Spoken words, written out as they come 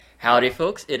Howdy,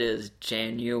 folks. It is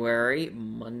January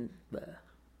Monday.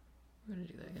 I'm going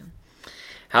to do that again.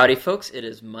 Howdy, folks. It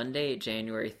is Monday,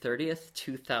 January 30th,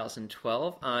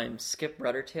 2012. I'm Skip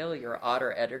Ruddertail, your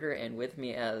otter editor, and with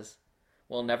me as,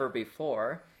 well, never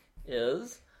before,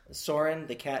 is... Sorin,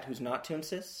 the cat who's not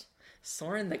Toonces.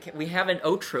 Sorin, the cat. We have an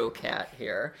outro cat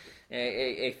here,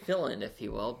 a fill-in, if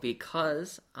you will,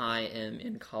 because I am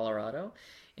in Colorado,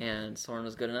 and Sorin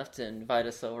was good enough to invite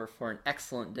us over for an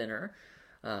excellent dinner.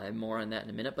 And more on that in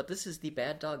a minute, but this is the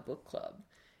Bad Dog Book Club,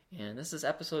 and this is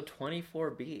episode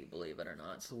 24B, believe it or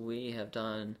not. So we have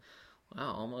done,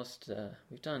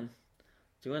 we've done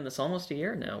doing this almost a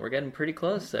year now. We're getting pretty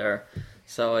close there,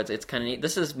 so it's kind of neat.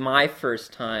 This is my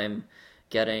first time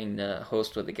getting to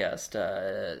host with a guest.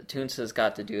 Toonces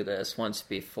got to do this once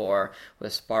before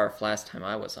with Sparf last time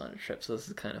I was on a trip, so this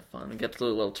is kind of fun. We get to do a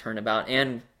little turnabout,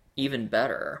 and even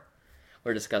better,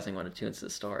 we're discussing one of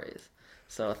Toonces' stories.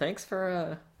 So thanks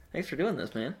for doing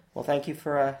this, man. Well, thank you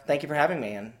for having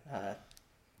me and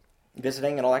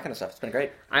visiting and all that kind of stuff. It's been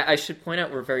great. I should point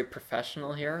out we're very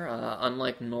professional here.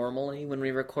 Unlike normally when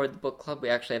we record the book club, we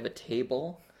actually have a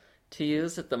table to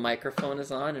use that the microphone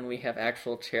is on, and we have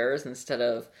actual chairs instead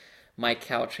of my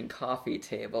couch and coffee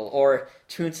table, or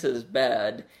Toonces'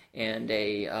 bed and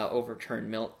a overturned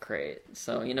milk crate.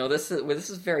 So this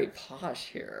is very posh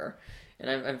here, and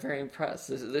I'm very impressed.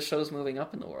 This show's moving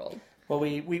up in the world. Well,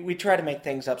 we try to make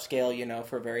things upscale,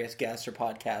 for various guests or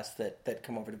podcasts that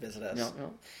come over to visit us.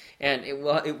 No. And it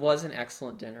was an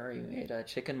excellent dinner. You made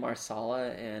chicken marsala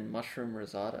and mushroom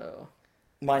risotto.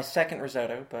 My second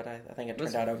risotto, but I think it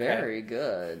turned out okay. Very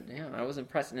good. Yeah, I was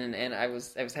impressed, and I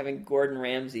was having Gordon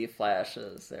Ramsay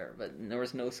flashes there, but there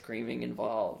was no screaming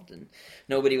involved, and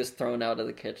nobody was thrown out of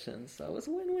the kitchen, so it was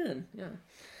a win-win. Yeah.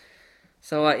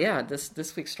 So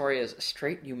this week's story is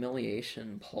Straight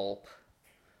Humiliation, Pulp.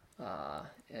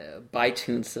 By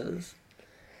Toonces,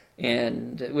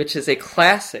 and which is a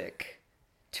classic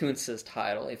Toonces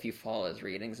title if you follow his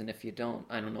readings, and if you don't,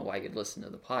 I don't know why you'd listen to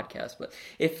the podcast, but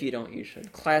if you don't, you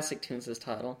should. Classic Toonces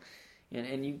title,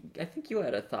 and I think you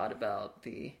had a thought about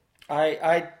the...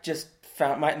 I just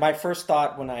found my first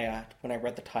thought when I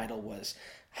read the title was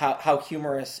how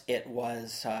humorous it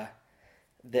was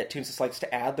that Toonces likes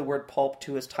to add the word pulp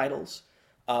to his titles.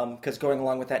 Because going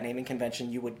along with that naming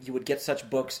convention, you would get such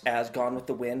books as Gone with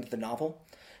the Wind, the novel,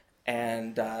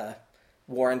 and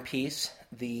War and Peace,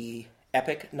 the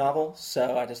epic novel.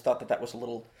 So I just thought that was a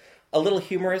little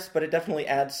humorous, but it definitely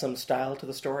adds some style to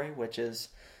the story, which is,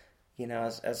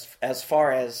 as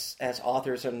far as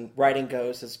authors and writing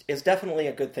goes, is definitely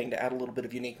a good thing to add a little bit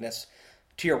of uniqueness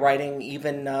to your writing,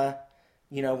 even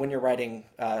when you're writing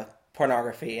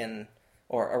pornography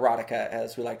or erotica,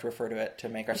 as we like to refer to it, to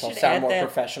make ourselves sound more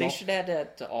professional. They should add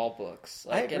that to all books.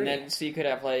 I agree. And then, so you could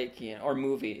have, or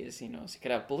movies, so you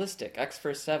could have Ballistic, X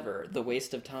for Sever, The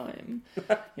Waste of Time,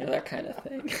 that kind of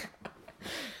thing.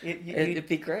 It'd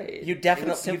be great. It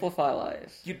would simplify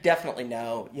life. You definitely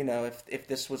know, if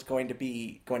this was going to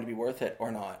be worth it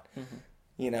or not. Mm-hmm.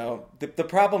 The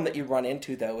problem that you run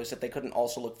into, though, is that they couldn't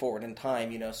also look forward in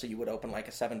time, so you would open like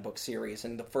a 7-book series,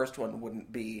 and the first one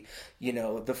wouldn't be,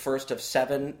 the first of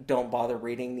 7, don't bother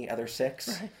reading the other 6.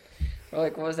 Right. Or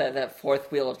what was that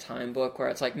Fourth Wheel of Time book where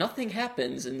it's like, nothing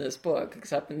happens in this book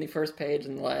except in the first page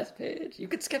and the last page. You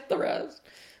could skip the rest.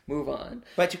 Move on.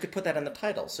 But you could put that in the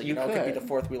title, so it could be the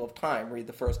Fourth Wheel of Time. Read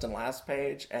the first and last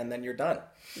page, and then you're done.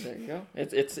 There you go.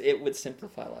 It would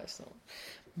simplify life so.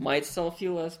 Might sell a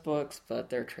few less books, but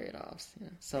they're trade-offs. Yeah.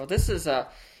 So this is, I'm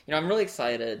really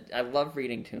excited. I love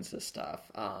reading Toonces stuff.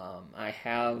 I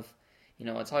have,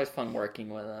 it's always fun working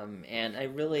with them. And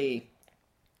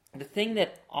the thing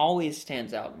that always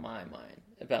stands out in my mind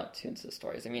about Toonces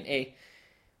stories,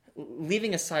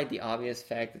 leaving aside the obvious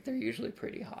fact that they're usually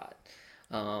pretty hot,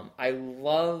 I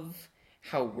love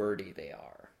how wordy they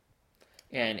are.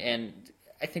 And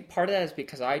I think part of that is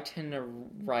because I tend to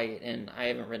write, and I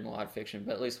haven't written a lot of fiction,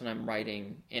 but at least when I'm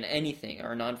writing in anything,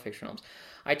 or nonfiction films,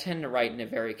 I tend to write in a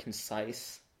very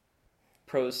concise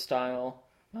prose style.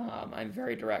 I'm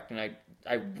very direct, and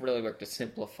I really work to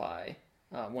simplify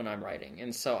when I'm writing.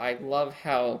 And so I love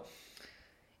how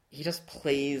he just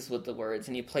plays with the words,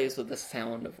 and he plays with the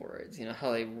sound of words,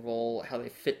 how they roll, how they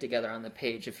fit together on the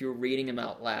page. If you're reading them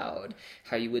out loud,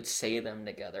 how you would say them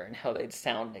together, and how they'd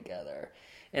sound together.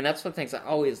 And that's one of the things I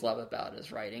always love about his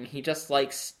writing. He just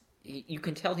you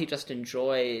can tell he just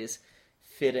enjoys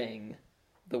fitting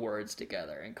the words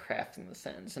together and crafting the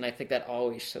sentence. And I think that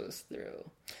always shows through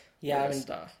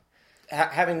stuff.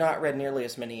 Having not read nearly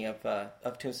as many of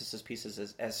Toonces'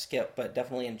 pieces as Skip, but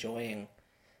definitely enjoying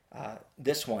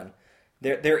this one.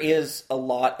 there is a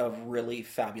lot of really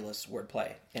fabulous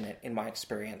wordplay in it, in my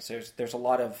experience. There's a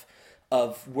lot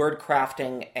of word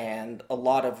crafting and a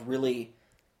lot of really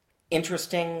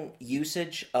interesting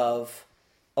usage of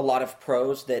a lot of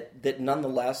prose that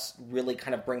nonetheless really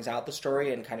kind of brings out the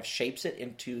story and kind of shapes it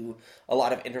into a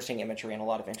lot of interesting imagery and a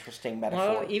lot of interesting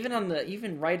metaphor. Well,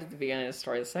 even right at the beginning of the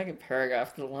story, the second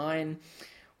paragraph, the line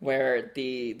where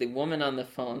the woman on the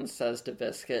phone says to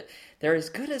Biscuit, "They're as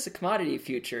good as the commodity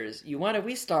futures. You want a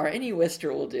Wistar, any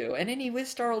Wister will do, and any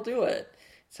Wistar will do it."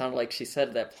 It sounded like she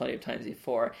said that plenty of times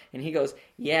before. And he goes,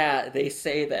 "Yeah, they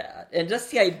say that." And just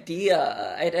the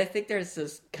idea, I think there's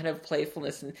this kind of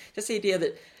playfulness, and just the idea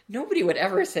that nobody would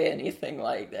ever say anything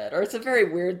like that. Or it's a very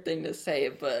weird thing to say,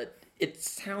 but it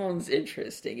sounds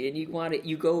interesting, and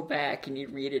you go back and you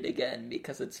read it again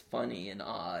because it's funny and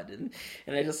odd, and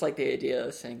I just like the idea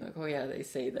of saying like, "Oh yeah, they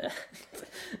say that."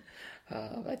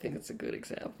 I think it's a good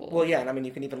example. Well, yeah, and I mean,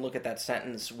 you can even look at that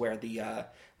sentence where the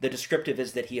descriptive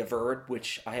is that he averred,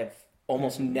 which I have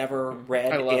almost never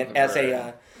read I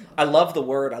love the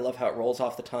word. I love how it rolls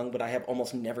off the tongue, but I have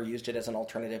almost never used it as an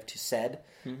alternative to said,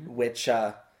 which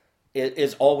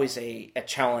is always a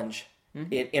challenge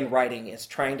in writing, is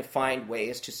trying to find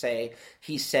ways to say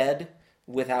he said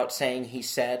without saying he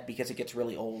said, because it gets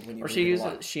really old when you read it a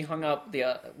lot. She hung up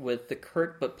with the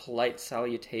curt but polite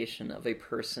salutation of a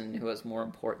person who has more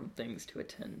important things to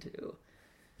attend to.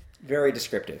 Very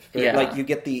descriptive. Like you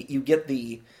get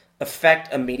the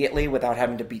effect immediately without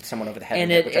having to beat someone over the head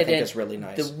with it, which I think is really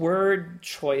nice. The word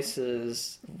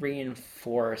choices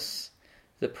reinforce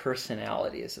the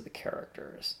personalities of the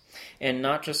characters. And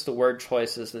not just the word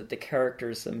choices that the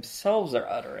characters themselves are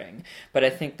uttering, but I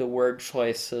think the word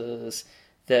choices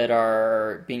that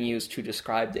are being used to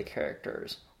describe the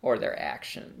characters or their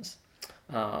actions,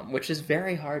 which is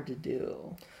very hard to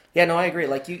do. Yeah, no, I agree.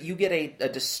 Like, you get a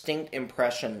distinct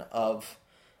impression of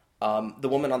the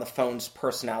woman on the phone's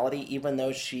personality, even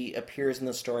though she appears in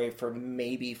the story for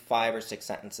maybe 5 or 6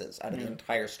 sentences out of the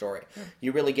entire story.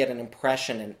 You really get an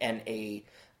impression and a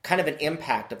kind of an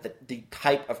impact of the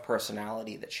type of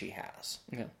personality that she has.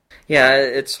 Yeah,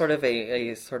 it's sort of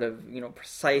a sort of,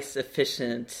 precise,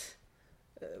 efficient,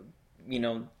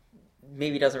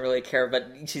 maybe doesn't really care, but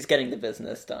she's getting the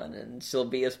business done, and she'll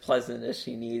be as pleasant as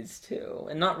she needs to,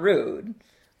 and not rude,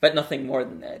 but nothing more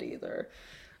than that either.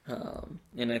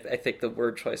 And I think the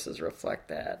word choices reflect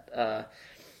that.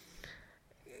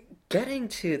 Getting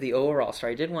to the overall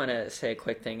story, I did want to say a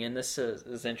quick thing, and this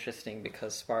is interesting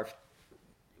because Sparf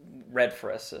read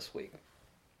for us this week.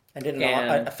 And did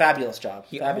a fabulous job.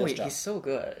 He's so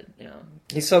good.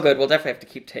 He's so good. We'll definitely have to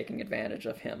keep taking advantage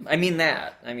of him. I mean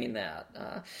that.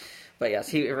 But yes,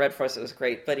 he read for us. It was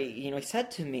great. But he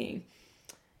said to me,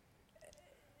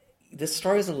 this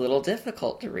story is a little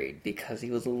difficult to read because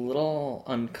he was a little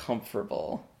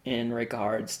uncomfortable in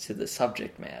regards to the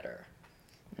subject matter.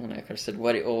 And I said,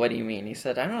 what do you mean? He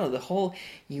said, I don't know, the whole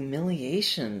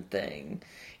humiliation thing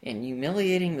and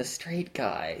humiliating the straight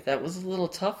guy, that was a little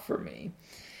tough for me.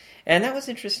 And that was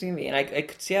interesting to me, and I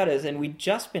could see how it is. And we'd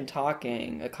just been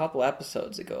talking a couple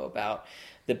episodes ago about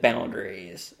the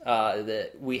boundaries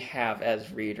that we have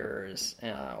as readers,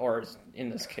 or in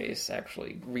this case,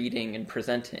 actually reading and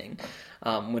presenting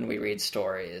when we read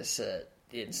stories.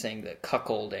 In saying that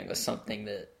cuckolding was something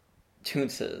that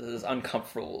Toonces is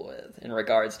uncomfortable with in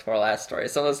regards to our last story.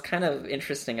 So it was kind of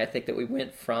interesting, I think, that we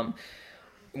went from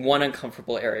one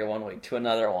uncomfortable area one week to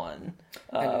another one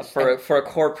for a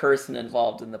core person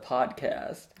involved in the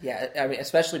podcast. Yeah, I mean,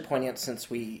 especially poignant since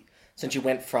you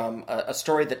went from a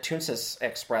story that Toonces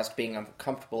expressed being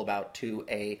uncomfortable about to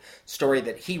a story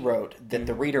that he wrote that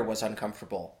the reader was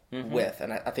uncomfortable with.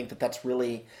 And I think that's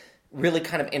really, really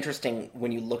kind of interesting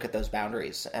when you look at those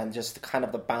boundaries and just the kind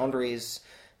of the boundaries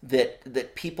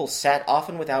that people set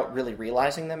often without really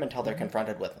realizing them until they're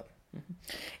confronted with them.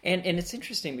 And it's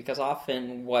interesting because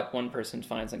often what one person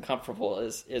finds uncomfortable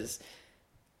is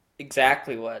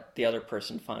exactly what the other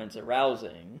person finds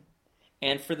arousing,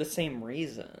 and for the same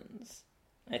reasons,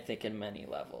 I think, in many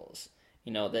levels.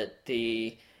 And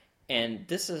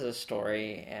this is a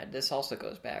story, and this also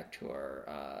goes back to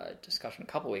our discussion a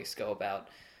couple weeks ago about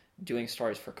doing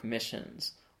stories for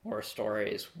commissions, or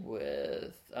stories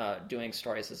with doing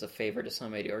stories as a favor to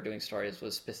somebody, or doing stories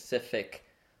with specific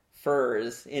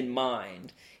furs in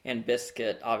mind. And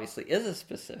Biscuit obviously is a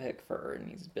specific fur, and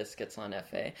he's Biscuits on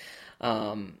FA.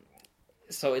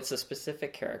 So it's a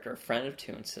specific character, a friend of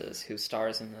Toonces, who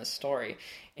stars in this story.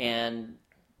 And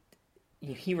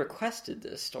he requested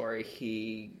this story.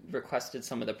 He requested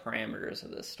some of the parameters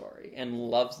of this story and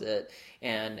loves it,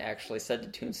 and actually said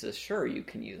to Toonces, sure, you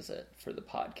can use it for the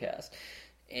podcast.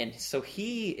 and so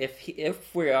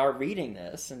if we are reading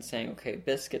this and saying, okay,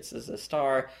 Biscuits is a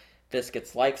star,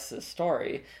 Biscuits likes this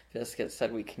story, Biscuits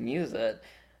said we can use it,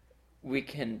 we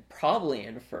can probably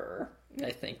infer,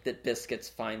 I think, that Biscuits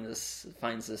finds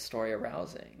this story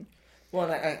arousing.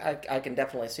 Well, and I can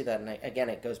definitely see that, and again,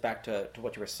 it goes back to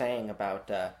what you were saying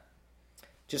about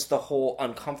just the whole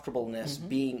uncomfortableness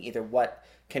being either what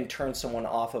can turn someone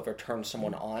off of or turn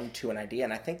someone on to an idea,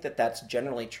 and I think that that's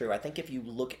generally true. I think if you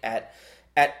look at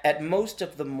most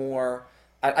of the more,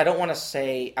 I don't want to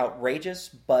say outrageous,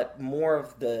 but more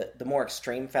of the more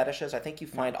extreme fetishes, I think you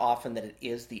find often that it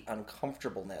is the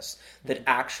uncomfortableness that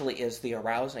actually is the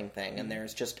arousing thing, and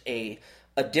there's just a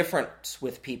difference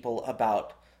with people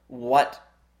about what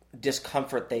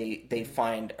discomfort they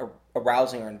find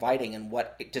arousing or inviting, and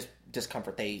what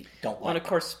discomfort they don't like. Well, and of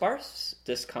course, Sparse's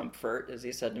discomfort, as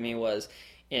he said to me, was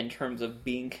in terms of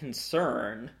being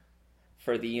concerned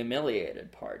for the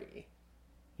humiliated party.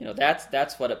 You know,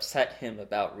 that's what upset him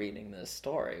about reading this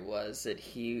story, was that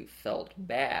he felt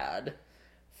bad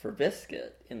for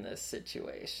Biscuit in this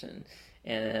situation.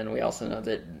 And we also know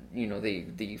that, you know,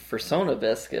 the persona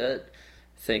Biscuit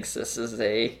thinks this is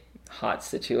a hot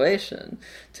situation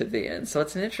to be in. So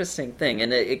it's an interesting thing.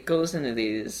 And it goes into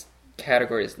these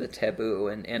categories of the taboo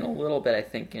and a little bit, I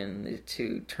think, in the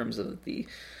two terms of the,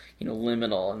 you know,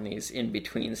 liminal and these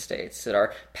in-between states that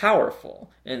are powerful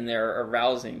and they're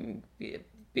arousing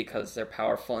because they're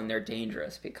powerful, and they're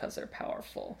dangerous because they're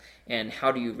powerful. And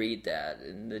how do you read that,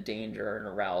 and the danger and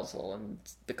arousal and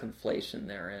the conflation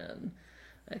therein,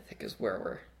 I think, is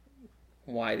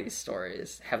why these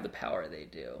stories have the power they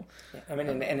do. Yeah, I mean,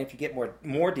 and if you get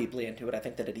more deeply into it, I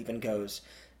think that it even goes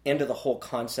into the whole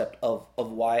concept of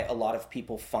why a lot of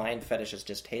people find fetishes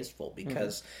distasteful,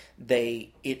 because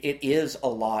it is a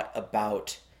lot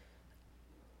about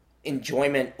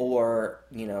enjoyment or,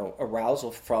 you know,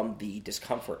 arousal from the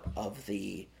discomfort of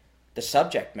the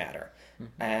subject matter,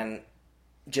 and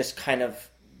just kind of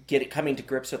coming to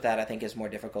grips with that, I think, is more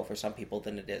difficult for some people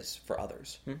than it is for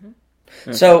others.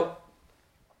 So,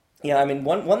 yeah, I mean,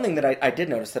 one thing that I did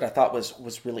notice that I thought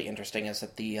was really interesting is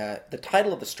that the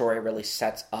title of the story really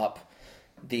sets up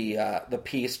the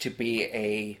piece to be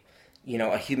a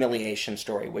humiliation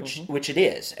story, which it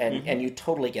is, and you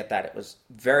totally get that. It was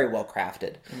very well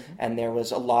crafted, and there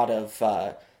was a lot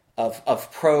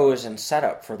of prose and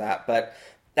setup for that. But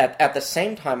at the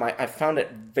same time, I found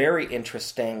it very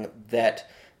interesting that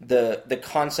the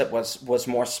concept was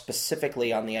more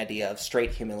specifically on the idea of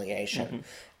straight humiliation.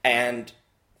 And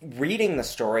reading the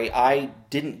story, I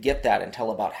didn't get that until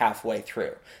about halfway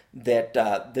through, that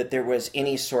there was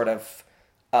any sort of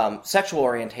sexual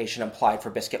orientation implied for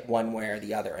Biscuit one way or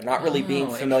the other, and not really being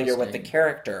familiar with the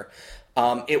character.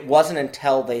 It wasn't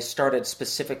until they started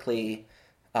specifically,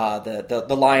 the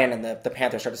lion and the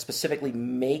panther started specifically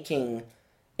making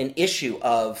an issue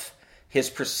of his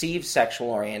perceived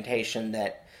sexual orientation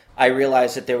that I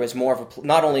realized that there was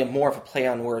not only more of a play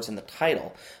on words in the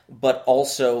title, but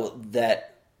also that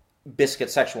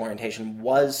Biscuit's sexual orientation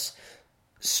was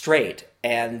straight,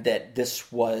 and that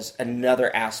this was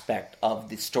another aspect of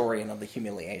the story and of the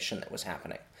humiliation that was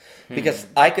happening. Because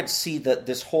I could see that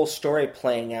this whole story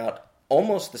playing out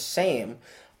almost the same,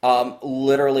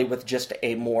 literally with just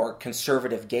a more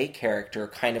conservative gay character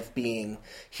kind of being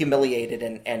humiliated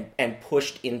and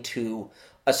pushed into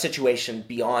a situation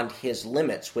beyond his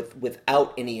limits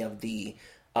without any of the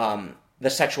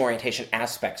sexual orientation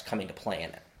aspects coming to play in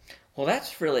it. Well,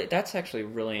 that's actually a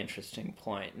really interesting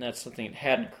point, and that's something that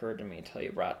hadn't occurred to me until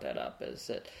you brought that up, is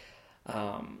that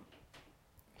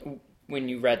when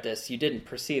you read this, you didn't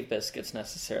perceive Biscuits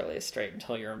necessarily as straight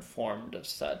until you're informed of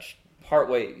such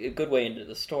a good way into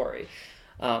the story.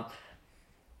 And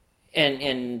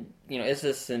you know, is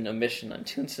this an omission on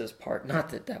Toonces' part? Not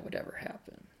that that would ever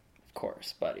happen, of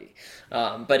course, buddy.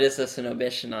 But is this an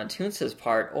omission on Toonces'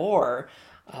 part, or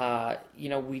you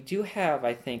know, we do have,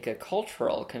 I think, a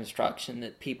cultural construction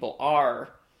that people are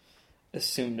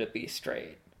assumed to be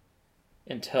straight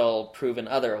until proven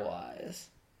otherwise.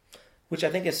 Which I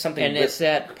think is something... And is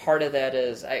that part of that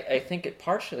is... I think it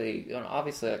partially... You know,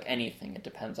 obviously, like anything, it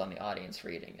depends on the audience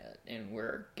reading it. And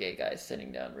we're gay guys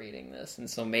sitting down reading this. And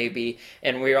so maybe...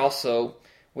 And we also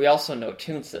know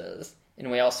Toonces.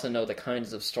 And we also know the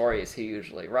kinds of stories he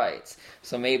usually writes.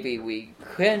 So maybe we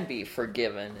can be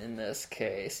forgiven in this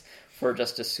case for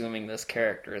just assuming this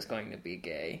character is going to be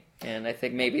gay. And I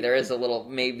think maybe there is a little...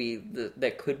 Maybe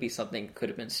that could be something that could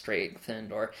have been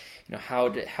straightened. Or, you know,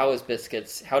 how is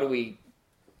Biscuits... How do we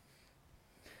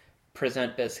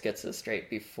present Biscuits as straight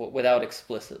without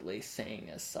explicitly saying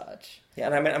as such?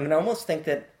 Yeah, and I almost think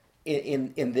that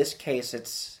in this case,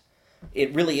 it's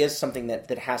it really is something that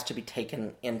has to be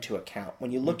taken into account.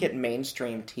 When you look at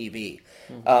mainstream TV,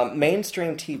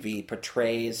 mainstream TV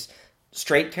portrays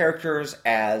straight characters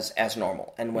as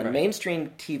normal. And when mainstream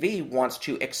TV wants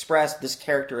to express this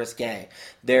character as gay,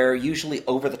 they're usually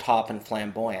over the top and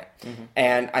flamboyant.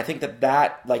 And I think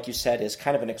that, like you said, is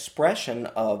kind of an expression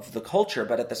of the culture,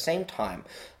 but at the same time,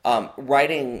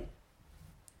 writing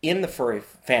in the furry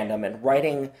fandom and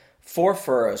writing for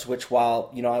furros, which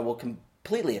while, I will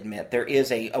completely admit, there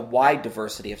is a wide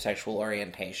diversity of sexual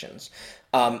orientations.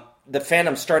 The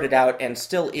fandom started out and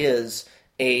still is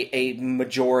a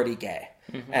majority gay.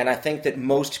 And I think that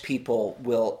most people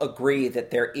will agree that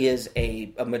there is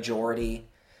a majority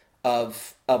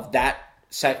of that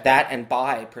and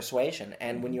bi persuasion.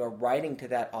 And when you're writing to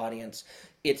that audience,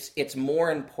 it's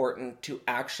more important to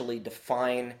actually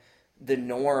define the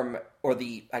norm, or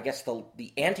the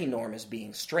anti-norm as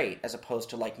being straight, as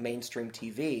opposed to like mainstream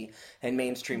TV and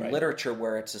mainstream literature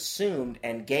where it's assumed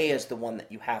and gay is the one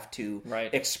that you have to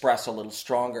express a little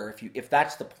stronger if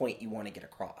that's the point you want to get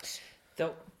across.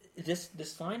 So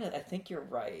this line, I think you're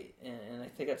right, and I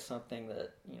think that's something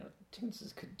that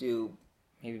Toonces could do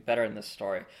maybe better in this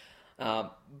story.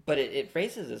 But it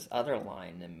raises this other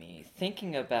line in me,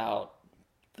 thinking about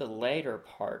the later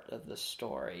part of the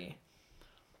story.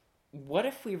 What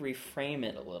if we reframe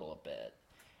it a little bit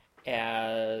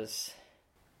as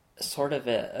sort of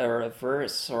a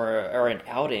reverse or an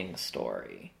outing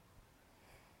story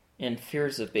in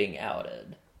fears of being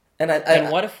outed?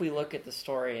 And what if we look at the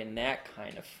story in that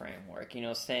kind of framework,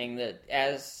 saying that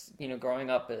as, growing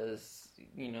up as,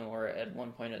 or at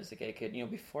one point as a gay kid,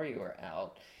 before you were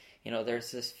out,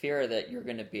 there's this fear that you're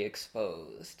going to be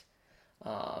exposed,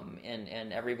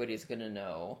 and everybody's going to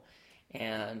know.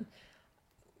 And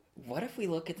what if we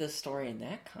look at this story in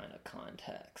that kind of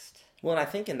context? Well, and I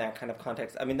think in that kind of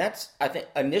context, that's, I think,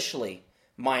 initially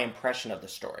my impression of the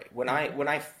story. When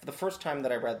I the first time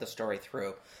that I read the story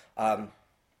through,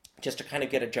 just to kind of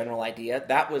get a general idea,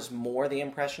 that was more the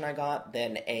impression I got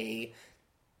than a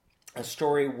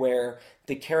story where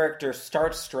the character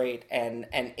starts straight and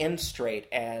ends straight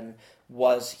and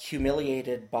was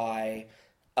humiliated by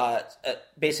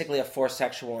basically a forced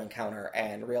sexual encounter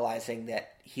and realizing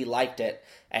that he liked it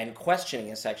and questioning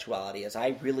his sexuality, as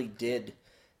I really did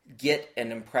get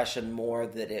an impression more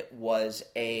that it was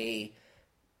a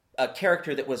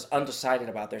character that was undecided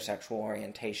about their sexual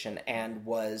orientation and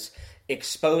was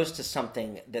exposed to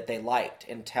something that they liked,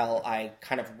 until I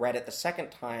kind of read it the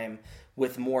second time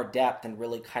with more depth and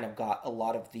really kind of got a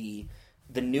lot of the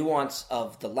nuance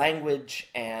of the language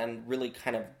and really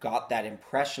kind of got that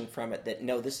impression from it that,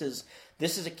 no, this is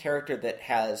a character that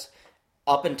has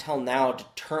up until now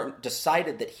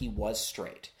decided that he was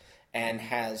straight and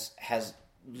has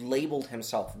labeled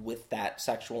himself with that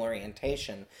sexual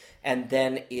orientation, and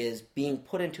then is being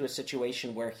put into a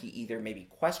situation where he either maybe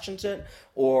questions it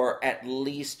or at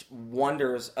least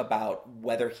wonders about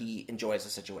whether he enjoys the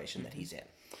situation that he's in.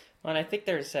 Well, and I think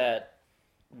there's that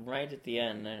right at the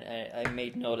end, I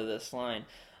made note of this line,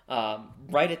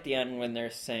 right at the end when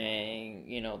they're saying,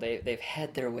 they've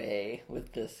had their way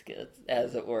with biscuits,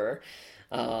 as it were,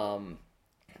 and,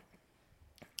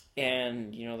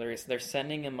 they're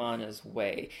sending him on his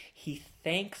way. He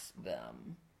thanks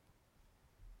them,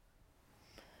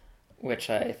 which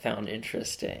I found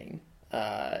interesting,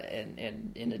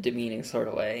 and in a demeaning sort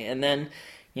of way. And then,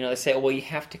 they say, well, you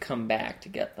have to come back to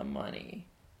get the money.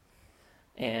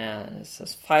 And it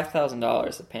says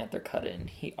 $5,000 the panther cut in.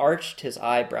 He arched his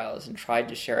eyebrows and tried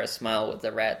to share a smile with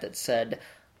the rat that said,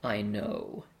 I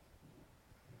know.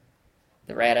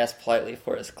 The rat asked politely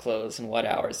for his clothes and what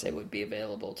hours they would be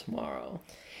available tomorrow.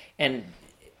 And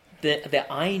the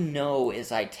I know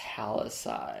is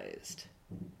italicized.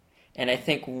 And I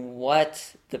think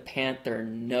what the panther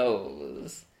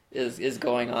knows is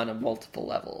going on at multiple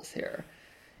levels here,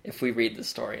 if we read the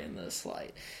story in this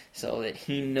light. So that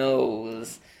he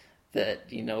knows that,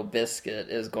 Biscuit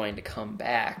is going to come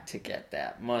back to get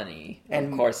that money.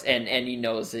 And of course, and he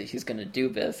knows that he's going to do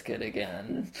Biscuit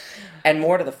again. And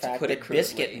more to the fact that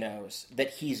Biscuit knows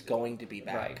that he's going to be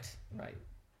back. Right.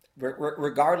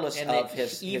 Regardless of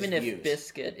his even his if views.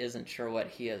 Biscuit isn't sure what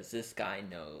he is, this guy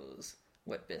knows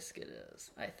what Biscuit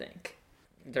is, I think.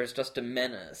 There's just a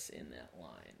menace in that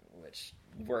line, which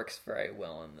works very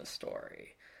well in the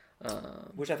story.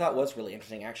 Which I thought was really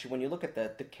interesting, actually. When you look at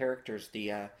the characters,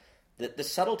 the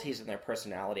subtleties in their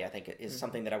personality, I think, is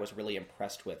something that I was really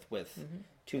impressed with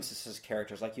Toonces'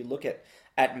 characters. Like, you look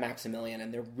at Maximilian,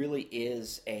 and there really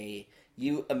is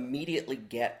you immediately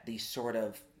get the sort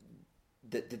of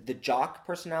the jock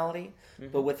personality,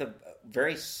 but with a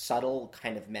very subtle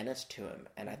kind of menace to him.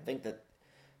 And I think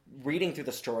reading through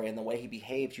the story and the way he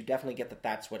behaves, you definitely get that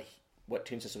that's what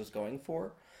Toonces was going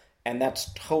for, and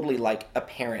that's totally like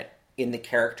apparent in the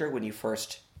character when you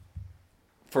first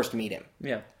meet him.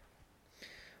 Yeah.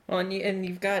 Well, and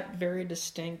you've got very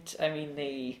distinct. I mean,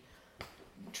 they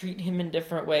treat him in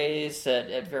different ways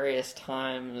at various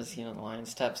times. You know, the lion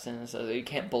steps in and says, "You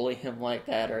can't bully him like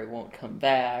that, or he won't come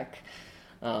back."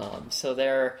 So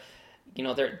they're,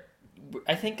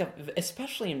 I think,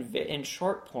 especially in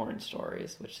short porn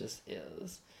stories, which this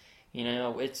is,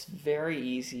 it's very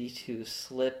easy to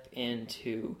slip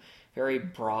into very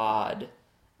broad,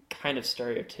 kind of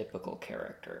stereotypical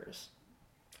characters,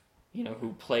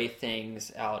 who play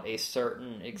things out a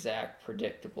certain exact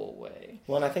predictable way.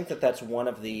 Well, and I think that's one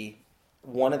of the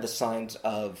signs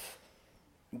of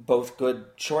both good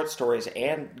short stories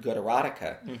and good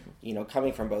erotica,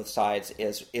 coming from both sides,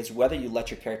 is whether you let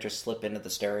your characters slip into the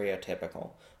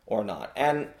stereotypical or not.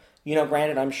 And,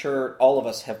 granted, I'm sure all of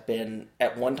us have been,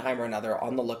 at one time or another,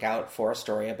 on the lookout for a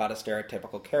story about a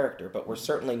stereotypical character, but we're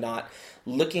certainly not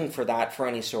looking for that for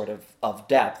any sort of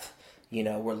depth.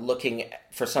 We're looking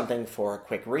for something for a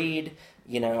quick read,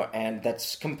 and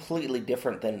that's completely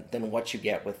different than what you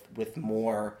get with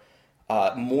more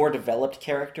developed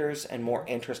characters and more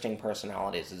interesting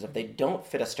personalities. Is if they don't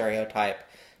fit a stereotype,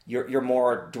 you're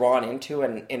more drawn into,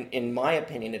 and in my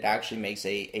opinion, it actually makes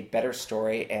a better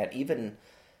story, and even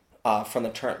from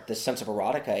the sense of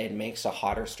erotica, it makes a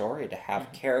hotter story to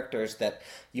have characters that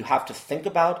you have to think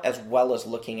about as well as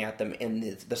looking at them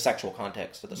in the sexual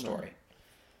context of the story.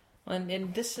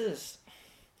 And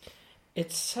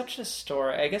it's such a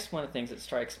story. I guess one of the things that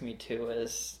strikes me too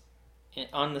is,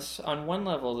 on one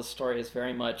level, the story is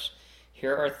very much,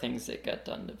 here are things that get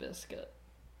done to Biscuit.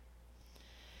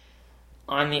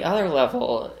 On the other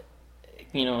level,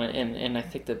 and I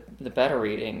think the better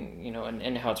reading,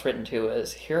 and how it's written too,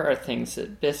 is here are things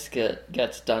that Biscuit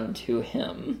gets done to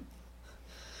him,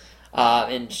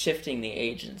 in shifting the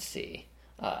agency,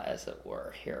 as it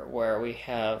were, here, where we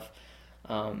have,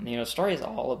 story is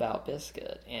all about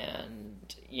Biscuit,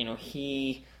 and,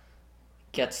 he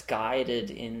gets guided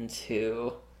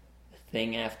into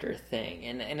thing after thing.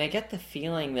 And I get the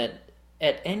feeling that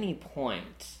at any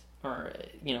point, or,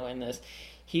 in this,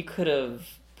 he could have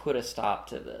put a stop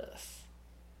to this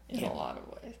in a lot of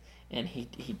ways. And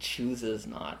he chooses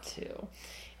not to.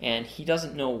 And he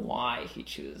doesn't know why he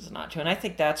chooses not to. And I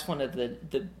think that's one of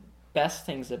the best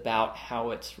things about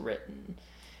how it's written,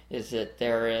 is that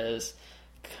there is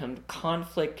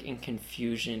conflict and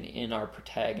confusion in our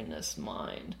protagonist's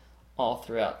mind all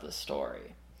throughout the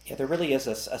story. Yeah, there really is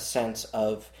a sense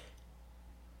of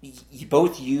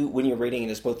when you're reading it,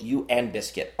 is both you and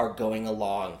Biscuit are going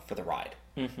along for the ride.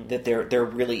 Mm-hmm. That there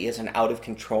really is an out of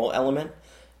control element,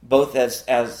 both as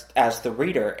the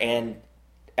reader and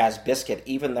as Biscuit,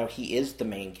 even though he is the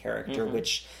main character,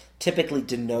 which typically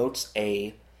denotes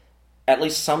at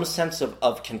least some sense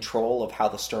of control of how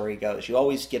the story goes. You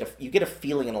always get a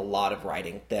feeling in a lot of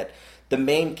writing that the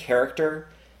main character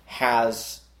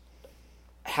has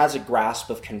a grasp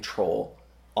of control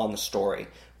on the story.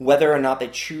 Whether or not they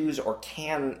choose or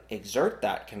can exert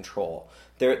that control,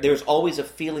 there's always a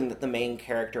feeling that the main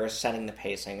character is setting the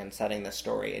pacing and setting the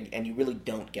story, and you really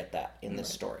don't get that in this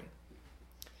story.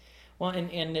 Well,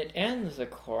 and it ends, of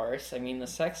course, I mean, the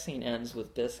sex scene ends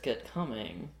with Biscuit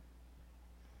coming,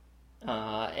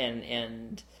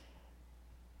 and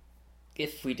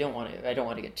if we don't want to, I don't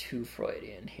want to get too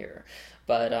Freudian here,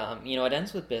 but, it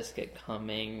ends with Biscuit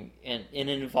coming, and an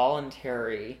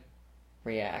involuntary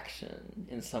reaction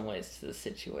in some ways to the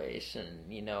situation,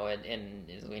 and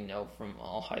as we know from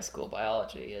all high school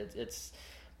biology, it's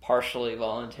partially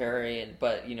voluntary,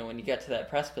 but when you get to that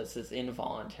precipice, it's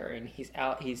involuntary, and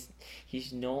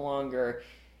he's no longer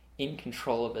in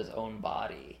control of his own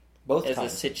body. Both as the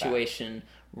situation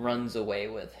runs away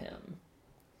with him.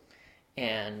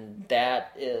 And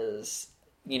that is,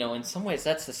 in some ways,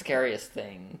 that's the scariest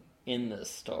thing in this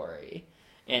story.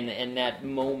 And that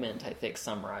moment, I think,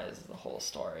 summarizes the whole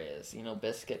story. Is,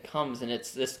 Biscuit comes, and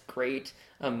it's this great,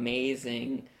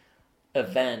 amazing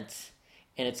event,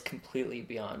 and it's completely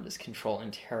beyond his control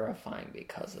and terrifying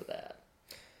because of that.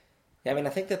 Yeah, I mean, I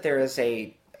think that there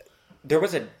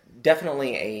was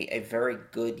definitely a very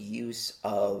good use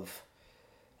of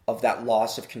that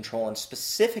loss of control, and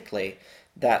specifically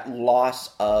that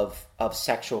loss of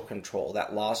sexual control,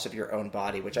 that loss of your own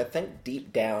body, which I think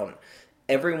deep down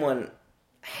everyone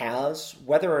has,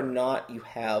 whether or not you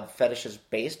have fetishes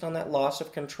based on that loss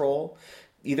of control.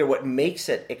 Either what makes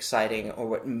it exciting or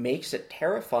what makes it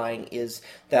terrifying is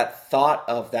that thought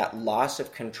of that loss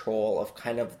of control, of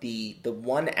kind of the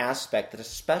one aspect that,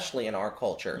 especially in our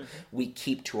culture, we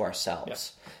keep to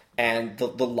ourselves. And the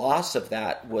loss of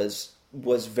that was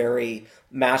very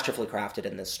masterfully crafted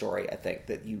in this story. I think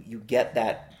that you get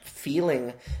that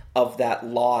feeling of that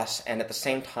loss, and at the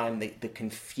same time the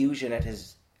confusion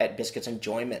at Biscuit's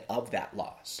enjoyment of that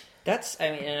loss.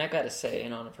 And I gotta say,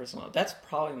 on a personal level, that's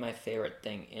probably my favorite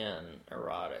thing in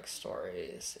erotic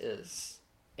stories is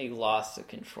a loss of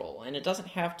control. And it doesn't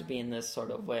have to be in this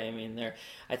sort of way.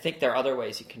 I think there are other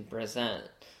ways you can present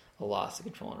a loss of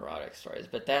control in erotic stories,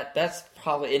 but that's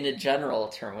probably, in a general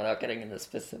term, without getting into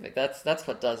specific, that's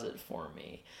what does it for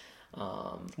me.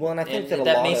 And I think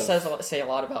that may say a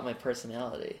lot about my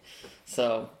personality.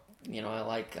 So, I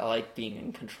like being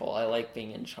in control. I like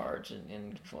being in charge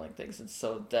and controlling things. And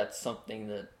so that's something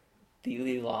that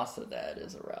the loss of that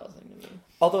is arousing to me.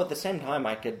 Although at the same time,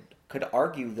 I could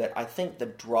argue that I think the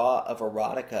draw of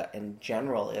erotica in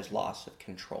general is loss of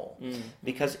control. Mm-hmm.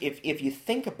 Because if you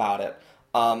think about it,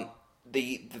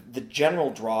 the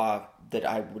general draw that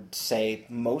I would say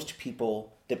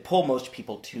that pull most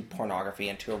people to pornography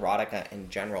and to erotica in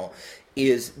general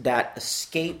is that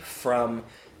escape from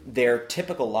their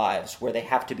typical lives where they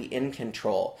have to be in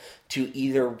control to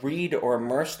either read or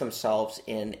immerse themselves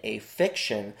in a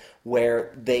fiction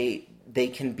where they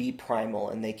can be primal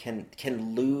and they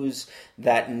can lose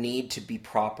that need to be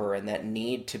proper and that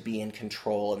need to be in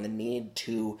control and the need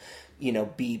to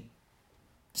be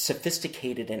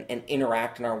sophisticated and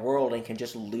interact in our world and can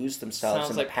just lose themselves.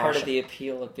 Sounds like part of the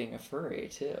appeal of being a furry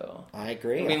too. I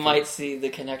agree. We might see the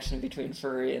connection between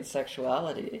furry and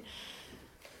sexuality.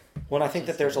 Well, I think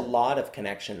that there's a lot of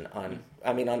connection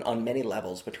on many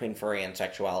levels between furry and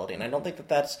sexuality, and I don't think that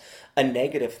that's a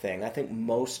negative thing. I think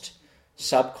most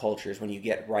subcultures, when you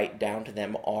get right down to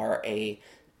them, are a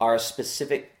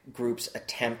specific group's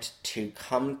attempt to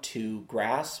come to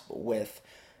grasp with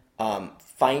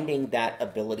finding that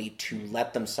ability to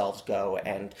let themselves go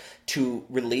and to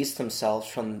release themselves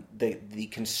from the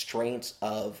constraints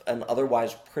of an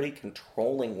otherwise pretty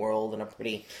controlling world and a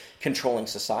pretty controlling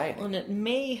society. Well, and it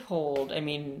may hold,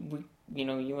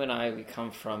 you and I, we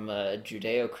come from a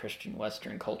Judeo-Christian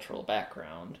Western cultural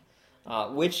background,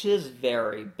 which is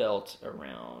very built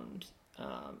around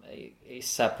a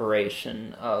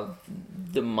separation of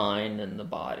the mind and the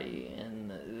body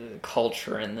and the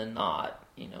culture and the not.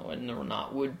 And the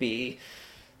not would be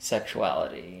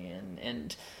sexuality.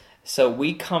 And so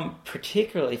we come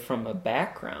particularly from a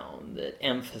background that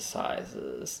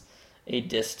emphasizes a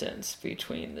distance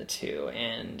between the two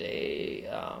and a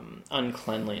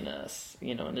uncleanliness,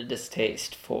 and a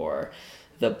distaste for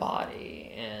the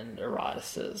body and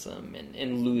eroticism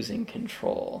and losing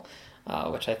control,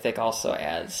 which I think also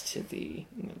adds to the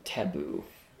taboo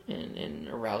and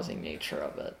arousing nature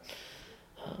of it.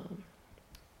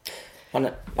 On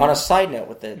a side note,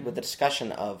 with the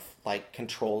discussion of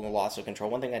control and the loss of control,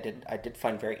 one thing I did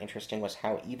find very interesting was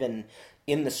how even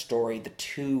in the story the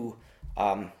two,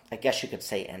 I guess you could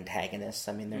say antagonists.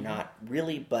 They're not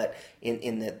really, but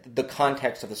in the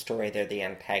context of the story, they're the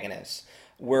antagonists.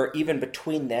 Where even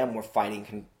between them, we're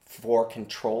fighting for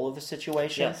control of the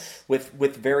situation. Yes.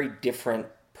 with very different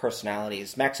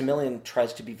personalities. Maximilian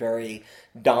tries to be very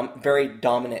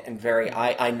dominant and very,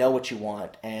 I know what you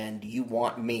want, and you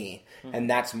want me, and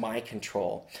that's my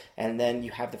control. And then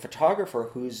you have the photographer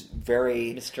who's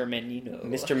very... Mr.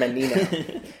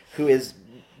 Menino, who is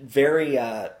very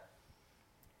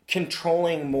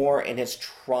controlling more and is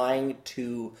trying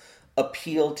to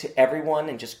appeal to everyone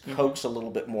and just coax a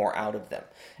little bit more out of them.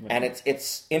 And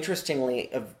it's interestingly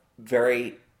a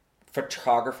very...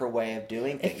 photographer way of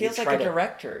doing things. It feels like a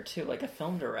director too, like a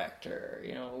film director,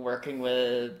 working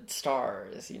with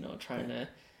stars, trying to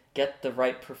get the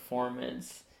right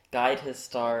performance, guide his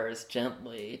stars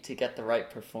gently to get the right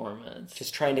performance.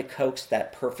 Just trying to coax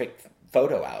that perfect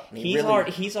photo out.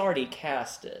 He's already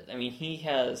casted. He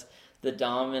has the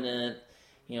dominant,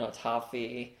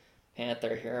 toffee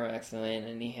panther hero Maximilian,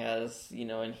 and he has,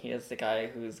 the guy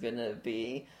who's gonna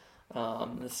be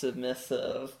the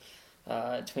submissive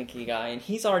Twinkie guy, and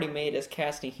he's already made his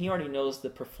casting. He already knows the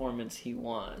performance he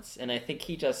wants, and I think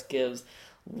he just gives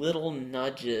little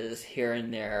nudges here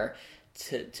and there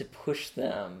to push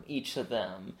them, each of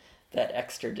them, that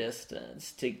extra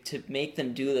distance, to make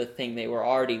them do the thing they were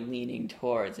already leaning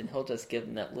towards, and he'll just give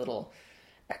them that little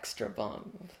extra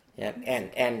bump. Yeah,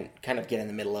 and kind of get in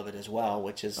the middle of it as well,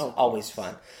 which is always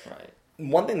fun. Right.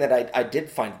 One thing that I did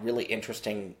find really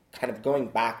interesting, kind of going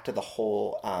back to the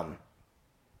whole...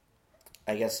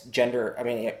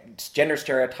 gender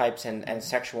stereotypes and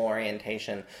sexual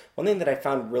orientation. One thing that I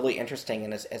found really interesting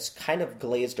and is kind of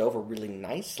glazed over really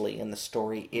nicely in the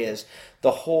story is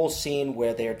the whole scene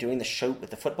where they're doing the shoot with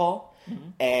the football,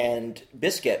 and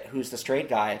Biscuit, who's the straight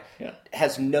guy,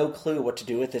 has no clue what to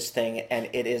do with this thing, and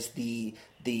it is the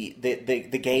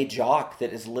gay jock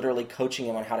that is literally coaching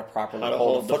him on how to properly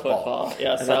hold the football.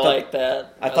 Yes, I like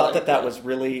that. I thought that was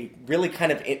really, really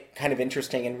kind of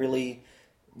interesting, and really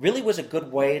was a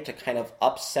good way to kind of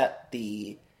upset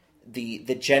the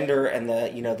gender and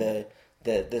the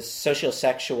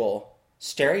sociosexual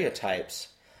stereotypes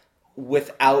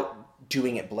without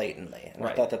doing it blatantly. And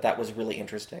I thought that was really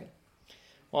interesting.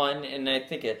 Well, and I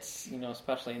think it's,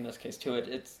 especially in this case too,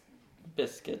 it's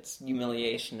Biscuit's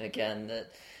humiliation again,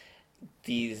 that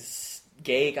these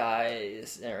gay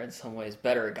guys are in some ways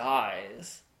better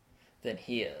guys than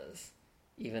he is,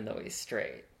 even though he's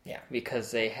straight. Yeah,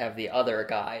 because they have the other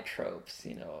guy tropes,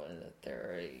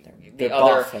 they're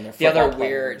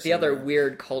the other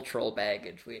weird cultural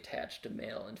baggage we attach to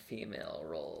male and female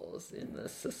roles in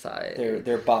this society.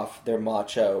 They're buff, they're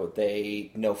macho, they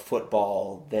know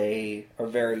football, they are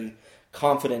very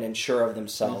confident and sure of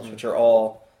themselves, which are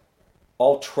all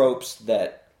tropes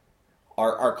that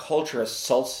our culture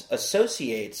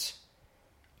associates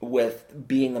with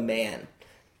being a man.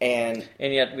 And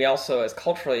yet we also, as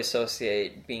culturally,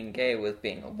 associate being gay with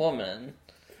being a woman.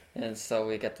 And so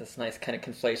we get this nice kind of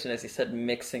conflation, as you said,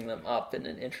 mixing them up in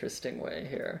an interesting way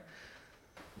here.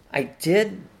 I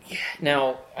did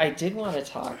want to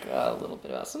talk a little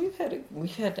bit about, so I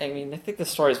think the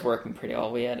story's working pretty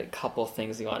well. We had a couple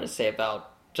things we wanted to say about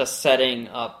just setting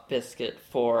up Biscuit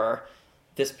for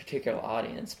this particular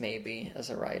audience, maybe,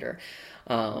 as a writer.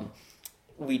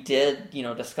 We did,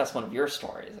 discuss one of your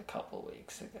stories a couple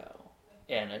weeks ago,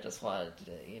 and I just wanted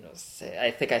to, say,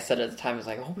 I think I said at the time, I was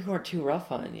like, I hope we weren't too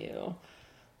rough on you.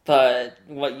 But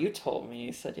what you told me,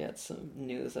 you said you had some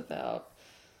news about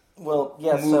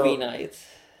movie nights.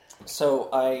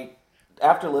 So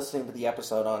after listening to the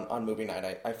episode on movie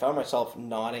night, I found myself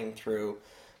nodding through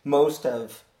most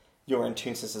of your and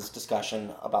Toonces'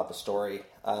 discussion about the story.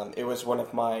 It was one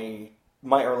of my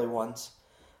early ones.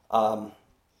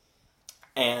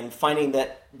 And finding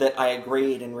that I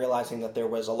agreed and realizing that there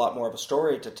was a lot more of a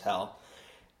story to tell.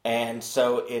 And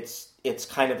so it's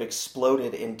kind of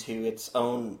exploded into its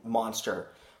own monster,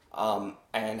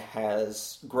 and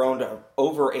has grown to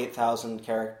over 8,000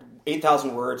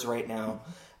 words right now,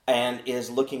 and is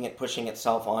looking at pushing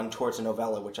itself on towards a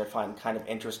novella, which I find kind of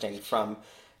interesting, from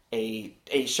a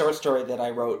short story that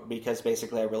I wrote because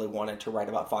basically I really wanted to write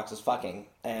about foxes fucking,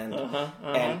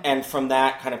 and from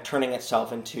that kind of turning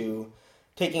itself into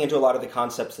taking into a lot of the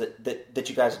concepts that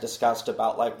you guys discussed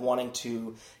about, like, wanting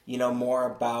to, more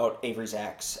about Avery's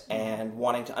ex, and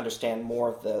wanting to understand more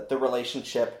of the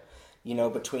relationship,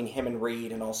 between him and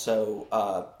Reed, and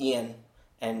also Ian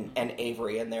and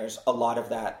Avery. And there's a lot of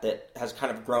that has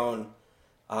kind of grown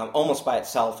almost by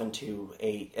itself into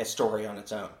a story on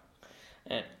its own.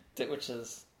 Which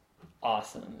is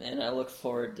awesome. And I look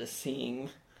forward to seeing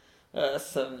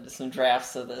some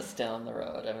drafts of this down the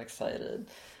road. I'm excited.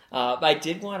 But I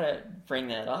did want to bring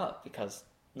that up because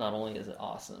not only is it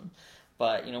awesome,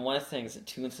 but one of the things that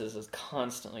Toonces is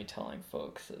constantly telling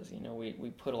folks is,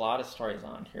 we put a lot of stories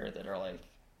on here that are like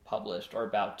published or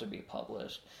about to be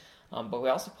published, but we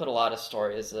also put a lot of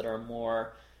stories that are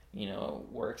more,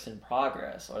 works in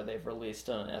progress, or they've released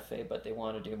on an FA, but they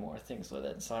want to do more things with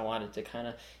it. And so I wanted to kind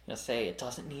of say it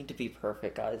doesn't need to be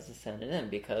perfect, guys, to send it in,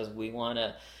 because we want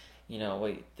to,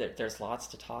 there's lots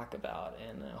to talk about,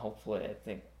 and hopefully I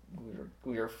think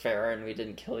we were fair and we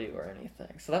didn't kill you or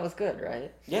anything. So that was good,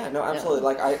 right? Yeah, no,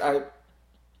 absolutely. Yeah.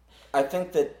 I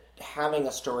think that having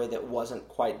a story that wasn't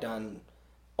quite done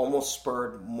almost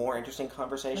spurred more interesting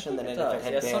conversation than if it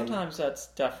had been. Sometimes that's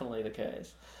definitely the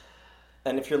case.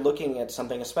 And if you're looking at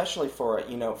something, especially for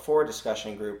a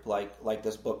discussion group like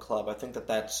this book club, I think that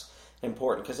that's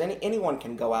important, because anyone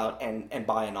can go out and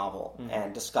buy a novel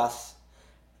and discuss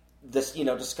this,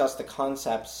 discuss the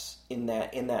concepts in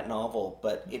that novel,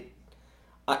 but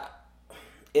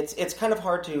it's kind of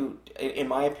hard to, in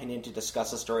my opinion, to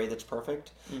discuss a story that's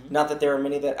perfect. Not that there are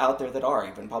many out there that are,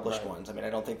 even published ones. I mean,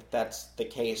 I don't think that's the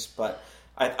case, but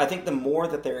I think the more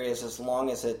that there is, as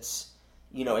long as it's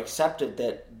accepted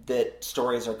that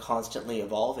stories are constantly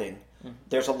evolving,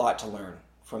 there's a lot to learn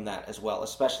from that as well,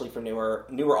 especially for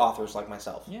newer authors like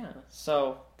myself. Yeah,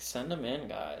 so send them in,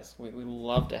 guys. We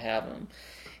love to have them,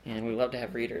 and we love to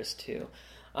have readers too.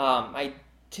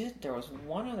 There was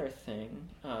one other thing,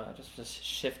 just to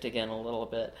shift again a little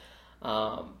bit,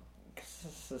 because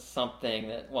this is something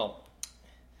that,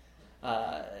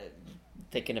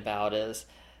 thinking about is,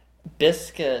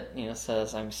 Biscuit,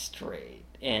 says I'm straight,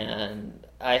 and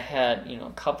I had,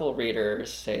 a couple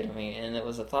readers say to me, and it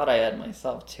was a thought I had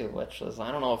myself too, which was,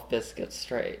 I don't know if Biscuit's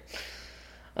straight.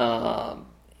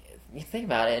 you think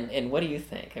about it, and what do you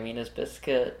think? I mean, is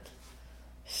Biscuit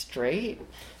straight?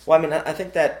 Well, I mean, I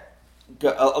think that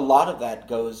a lot of that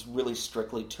goes really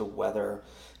strictly to whether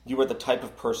you are the type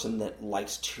of person that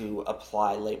likes to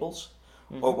apply labels,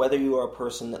 or whether you are a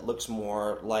person that looks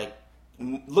more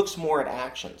at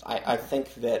actions. I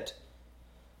think that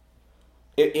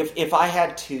if I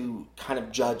had to kind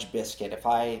of judge Biscuit, if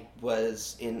I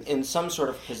was in some sort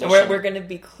of position... And we're going to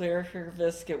be clear here,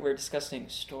 Biscuit, we're discussing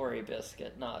story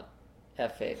Biscuit, not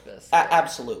F.A. Biscuit.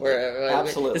 Absolutely.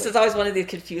 Absolutely. This is always one of these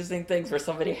confusing things where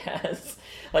somebody has,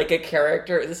 like, a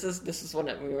character... This is when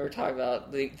we were talking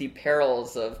about the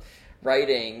perils of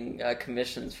writing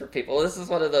commissions for people. This is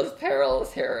one of those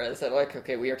perils here, is that, like,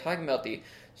 okay, we are talking about the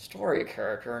story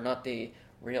character, not the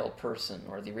real person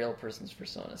or the real person's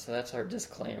persona. So that's our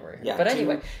disclaimer here. Yeah, but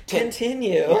anyway,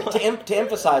 continue. Yeah, to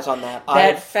emphasize on that,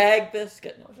 fag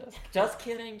Biscuit. No, just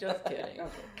kidding. Okay,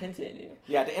 continue.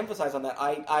 Yeah, to emphasize on that,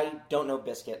 I don't know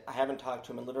Biscuit. I haven't talked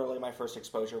to him, and literally my first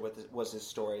exposure was his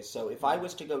story. So if I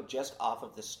was to go just off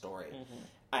of this story,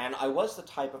 and I was the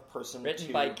type of person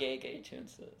written by gay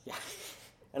Toonces. Yeah.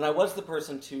 And I was the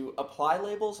person to apply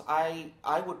labels, I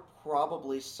would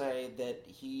probably say that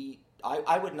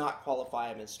I would not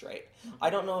qualify him as straight. I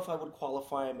don't know if I would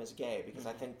qualify him as gay, because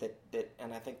I think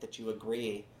and I think that you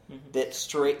agree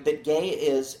that gay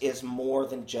is more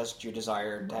than just your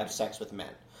desire to have sex with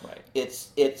men. Right.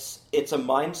 It's a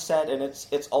mindset, and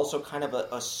it's also kind of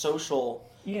a social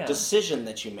decision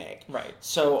that you make. Right.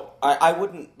 So I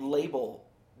wouldn't label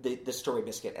the story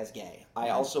Biscuit as gay. I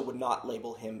also would not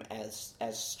label him as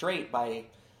straight by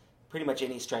pretty much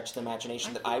any stretch of the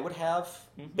imagination that I would have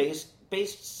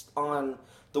based on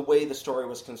the way the story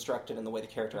was constructed and the way the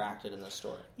character acted in the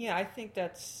story. Yeah, I think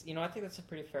that's a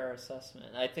pretty fair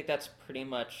assessment. I think that's pretty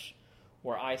much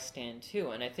where I stand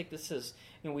too. And I think this is,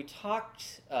 we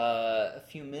talked a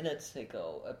few minutes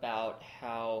ago about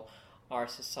how our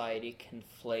society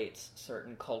conflates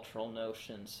certain cultural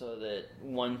notions so that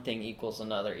one thing equals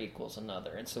another.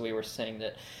 And so we were saying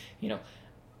that,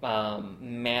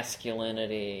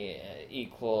 masculinity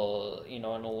equal, and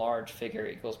a large figure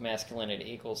equals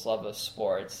masculinity equals love of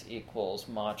sports equals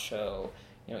macho,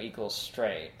 equals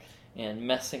straight, and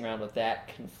messing around with that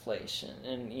conflation.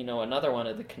 And, another one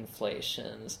of the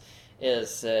conflations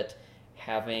is that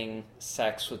having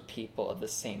sex with people of the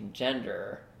same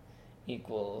gender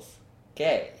equals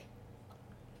gay.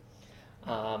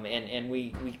 And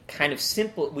we kind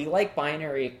of we like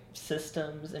binary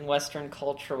systems in Western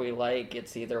culture. We like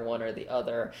it's either one or the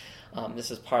other. This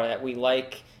is part of that. We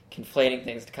like conflating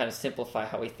things to kind of simplify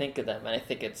how we think of them. And I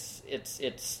think it's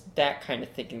that kind of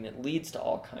thinking that leads to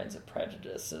all kinds of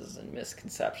prejudices and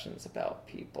misconceptions about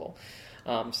people.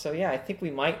 So yeah, I think we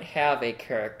might have a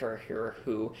character here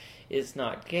who is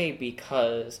not gay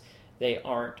because they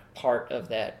aren't part of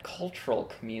that cultural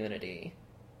community.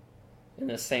 In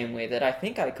the same way that I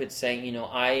think I could say,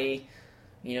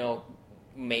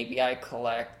 maybe I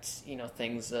collect,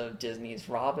 things of Disney's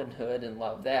Robin Hood and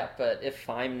love that, but if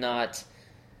I'm not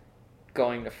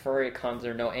going to furry cons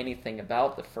or know anything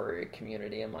about the furry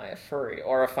community, am I a furry?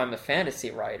 Or if I'm a fantasy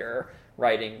writer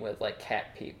writing with, like,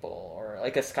 cat people, or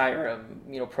like a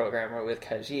Skyrim, programmer with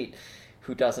Khajiit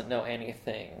who doesn't know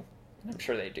anything. I'm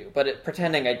sure they do, but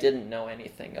pretending I didn't know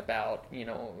anything about,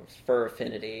 fur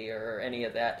affinity or any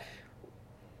of that,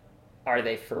 are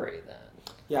they furry then?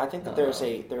 Yeah, I think that there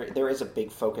is a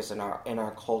big focus in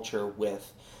our culture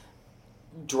with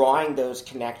pre-drawing those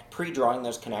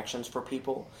connections for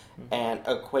people and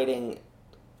equating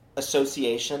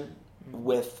association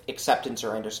with acceptance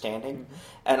or understanding.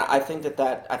 And I think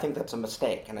that's a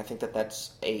mistake, and I think that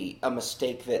that's a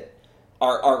mistake that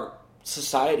our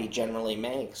society generally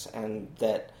makes, and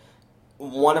that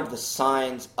one of the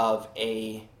signs of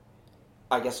a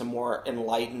more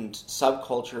enlightened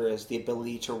subculture is the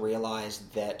ability to realize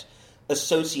that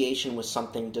association with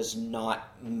something does not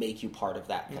make you part of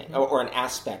that thing, or an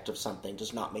aspect of something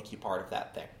does not make you part of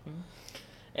that thing.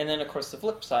 And then, of course, the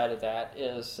flip side of that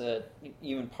is that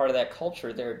even part of that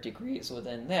culture, there are degrees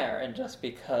within there, and just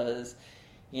because,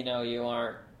 you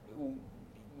aren't,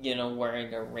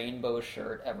 wearing a rainbow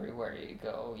shirt everywhere you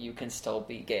go, you can still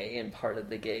be gay and part of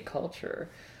the gay culture.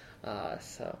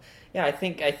 So yeah, I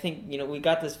think we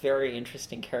got this very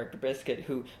interesting character, Biscuit,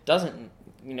 who doesn't,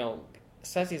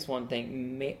 says he's one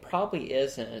thing, probably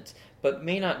isn't, but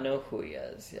may not know who he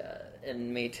is yet,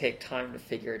 and may take time to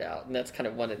figure it out. And that's kind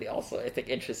of one of the also, I think,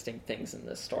 interesting things in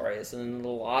this story is in a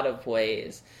lot of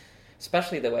ways,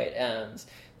 especially the way it ends,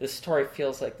 this story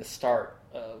feels like the start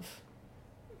of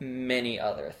many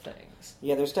other things.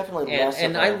 Yeah, there's definitely less.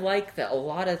 And I like that. A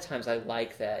lot of times I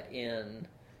like that in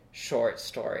short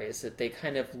stories that they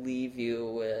kind of leave you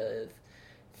with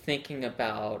thinking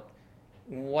about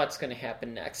what's going to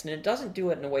happen next. And it doesn't do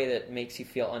it in a way that makes you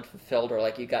feel unfulfilled or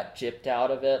like you got gypped out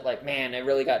of it. Like, man, I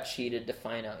really got cheated to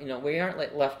find out. We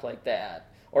aren't left like that.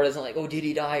 Or it isn't like, oh, did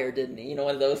he die or didn't he?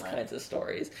 One of those kinds of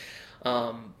stories.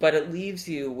 But it leaves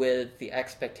you with the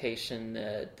expectation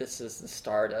that this is the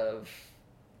start of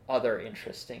other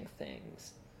interesting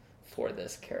things for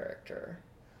this character.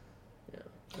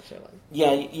 Which I like.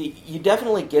 Yeah, you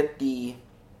definitely get the...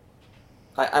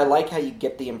 I like how you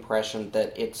get the impression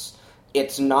that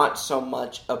it's not so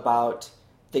much about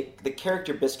the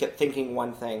character Biscuit thinking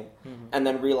one thing and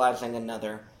then realizing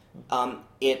another.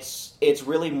 It's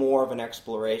really more of an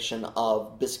exploration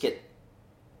of Biscuit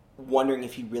wondering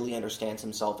if he really understands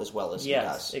himself as well as he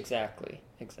does. Yes, exactly.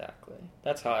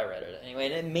 That's how I read it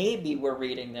anyway. And maybe we're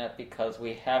reading that because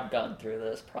we have gone through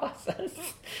this process.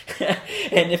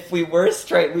 And if we were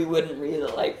straight, we wouldn't read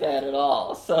it like that at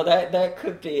all. So that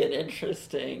could be an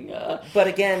interesting but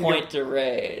again, point to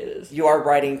raise. You are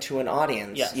writing to an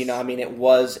audience. Yes. It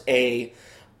was a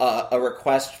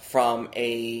request from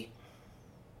a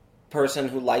person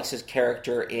who likes his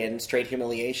character in straight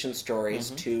humiliation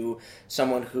stories to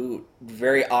someone who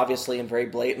very obviously and very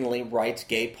blatantly writes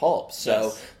gay pulp.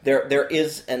 So there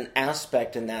is an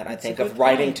aspect in that, I think, of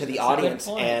writing to the audience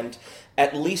and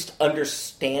at least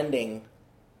understanding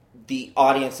the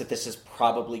audience that this is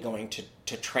probably going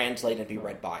to translate and be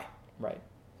read by. Right.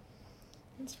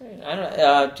 That's right. I don't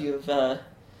know. Do you have... I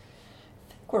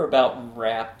think we're about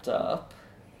wrapped up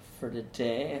for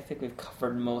today. I think we've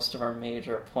covered most of our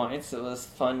major points. It was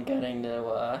fun getting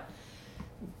to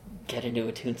get into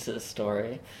a Toonces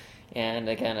story. And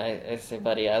again, I say,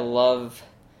 buddy, I love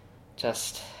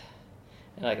just...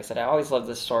 And like I said, I always love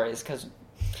the stories because,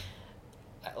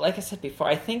 like I said before,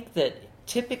 I think that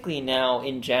typically now,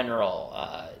 in general,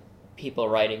 people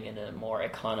writing in a more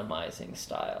economizing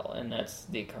style, and that's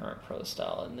the current prose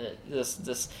style, and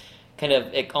this kind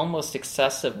of almost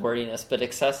excessive wordiness, but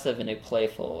excessive in a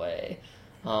playful way,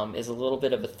 is a little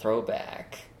bit of a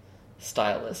throwback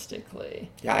stylistically.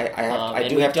 Yeah, I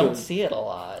don't see it a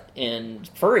lot in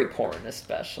furry porn,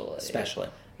 especially.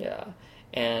 Yeah,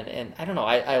 and I don't know.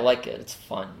 I like it. It's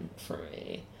fun for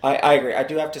me. I agree. I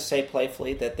do have to say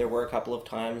playfully that there were a couple of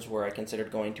times where I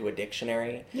considered going to a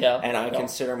dictionary. Yeah, and I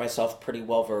consider myself pretty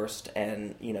well versed,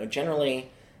 and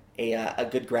generally a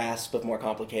good grasp of more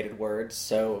complicated words.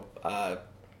 So,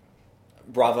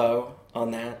 bravo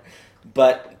on that.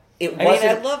 But it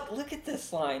wasn't... Look at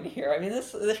this line here.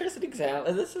 There's an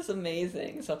example. This is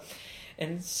amazing.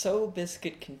 So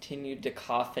Biscuit continued to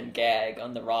cough and gag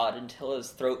on the rod until his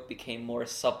throat became more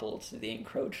supple to the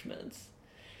encroachments.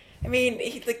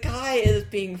 The guy is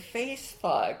being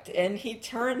face-fucked, and he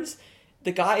turns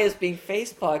the guy is being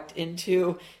face-fucked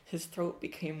into his throat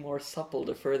became more supple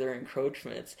to further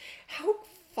encroachments. How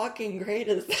fucking great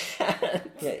is that?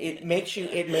 Yeah, it makes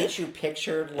you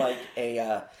picture like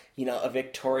a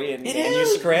Victorian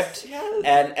manuscript, yes.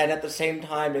 and at the same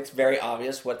time, it's very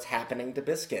obvious what's happening to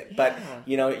Biscuit. But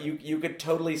you could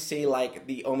totally see like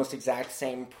the almost exact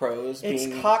same prose. It's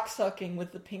cocksucking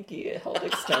with the pinky held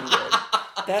extended.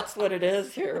 That's what it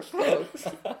is here, folks.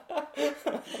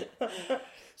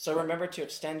 So remember to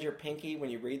extend your pinky when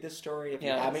you read this story if you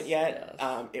haven't yet.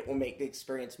 Yes. It will make the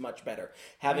experience much better.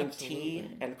 Having tea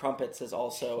and crumpets is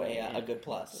also a good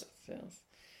plus. Yes.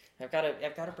 I've got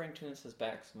to bring Toonces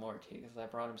back some more tea because I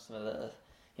brought him some of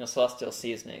the Celestial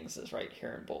Seasonings is right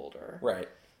here in Boulder. Right.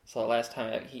 So last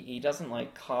time he doesn't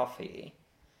like coffee,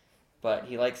 but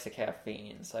he likes the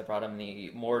caffeine. So I brought him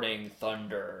the Morning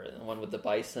Thunder, the one with the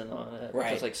bison on it,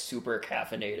 which is like super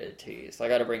caffeinated tea. So I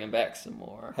got to bring him back some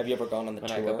more. Have you ever gone on the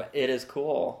tour? It is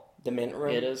cool. The mint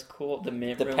room? It is cool. The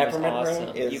mint room peppermint is awesome.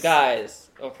 Room is... You guys,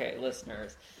 okay,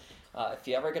 listeners, if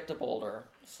you ever get to Boulder,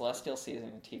 Celestial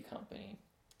Seasoning Tea Company,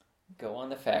 go on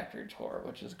the factory tour,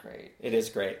 which is great. It is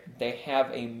great. They have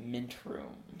a mint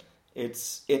room.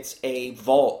 It's a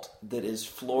vault that is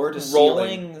floor to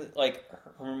ceiling. Rolling, like,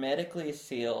 hermetically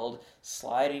sealed,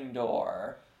 sliding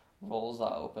door, rolls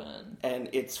open. And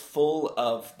it's full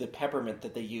of the peppermint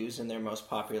that they use in their most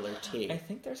popular tea. I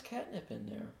think there's catnip in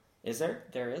there. Is there?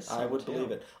 There is some, I would too.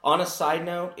 believe it. On a side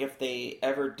note, if they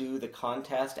ever do the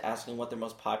contest asking what their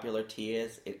most popular tea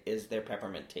is, it is their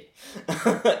peppermint tea.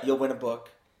 You'll win a book.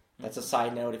 That's a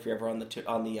side note if you're ever on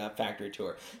the factory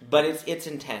tour. But it's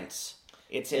intense.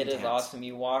 It is awesome.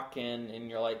 You walk in and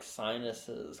your like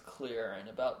sinuses clear in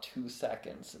about 2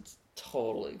 seconds. It's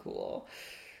totally cool.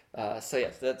 So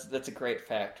yes, that's a great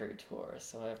factory tour.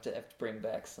 So I have to bring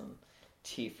back some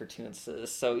tea for Toonces.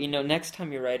 So next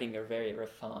time you're writing a very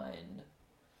refined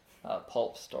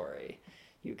pulp story,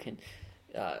 you can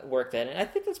work that. And I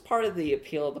think that's part of the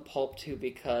appeal of the pulp too,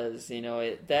 because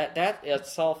that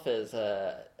itself is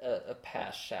a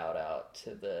past shout out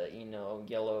to the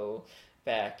yellow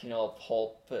back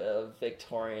pulp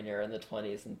Victorian era in the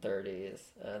 20s and 30s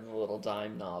and the little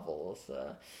dime novels.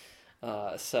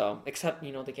 So except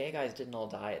the gay guys didn't all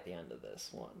die at the end of this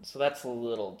one, so that's a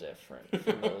little different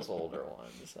from those older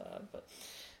ones. But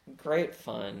great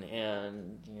fun,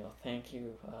 and thank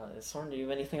you, Sorin. Do you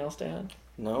have anything else to add?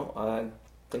 No, I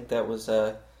think that was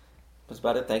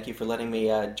about it. Thank you for letting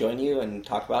me join you and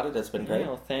talk about it. It's been great.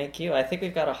 Thank you. I think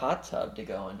we've got a hot tub to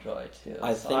go enjoy too.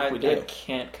 I think we do. I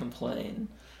can't complain.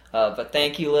 But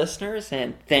thank you, listeners,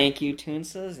 and thank you,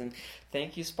 Toonces, and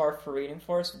thank you, Spark, for reading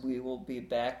for us. We will be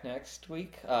back next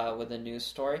week with a news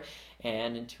story,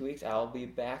 and in 2 weeks I'll be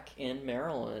back in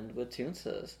Maryland with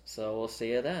Toonces. So we'll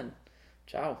see you then.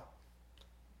 Ciao.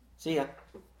 See ya.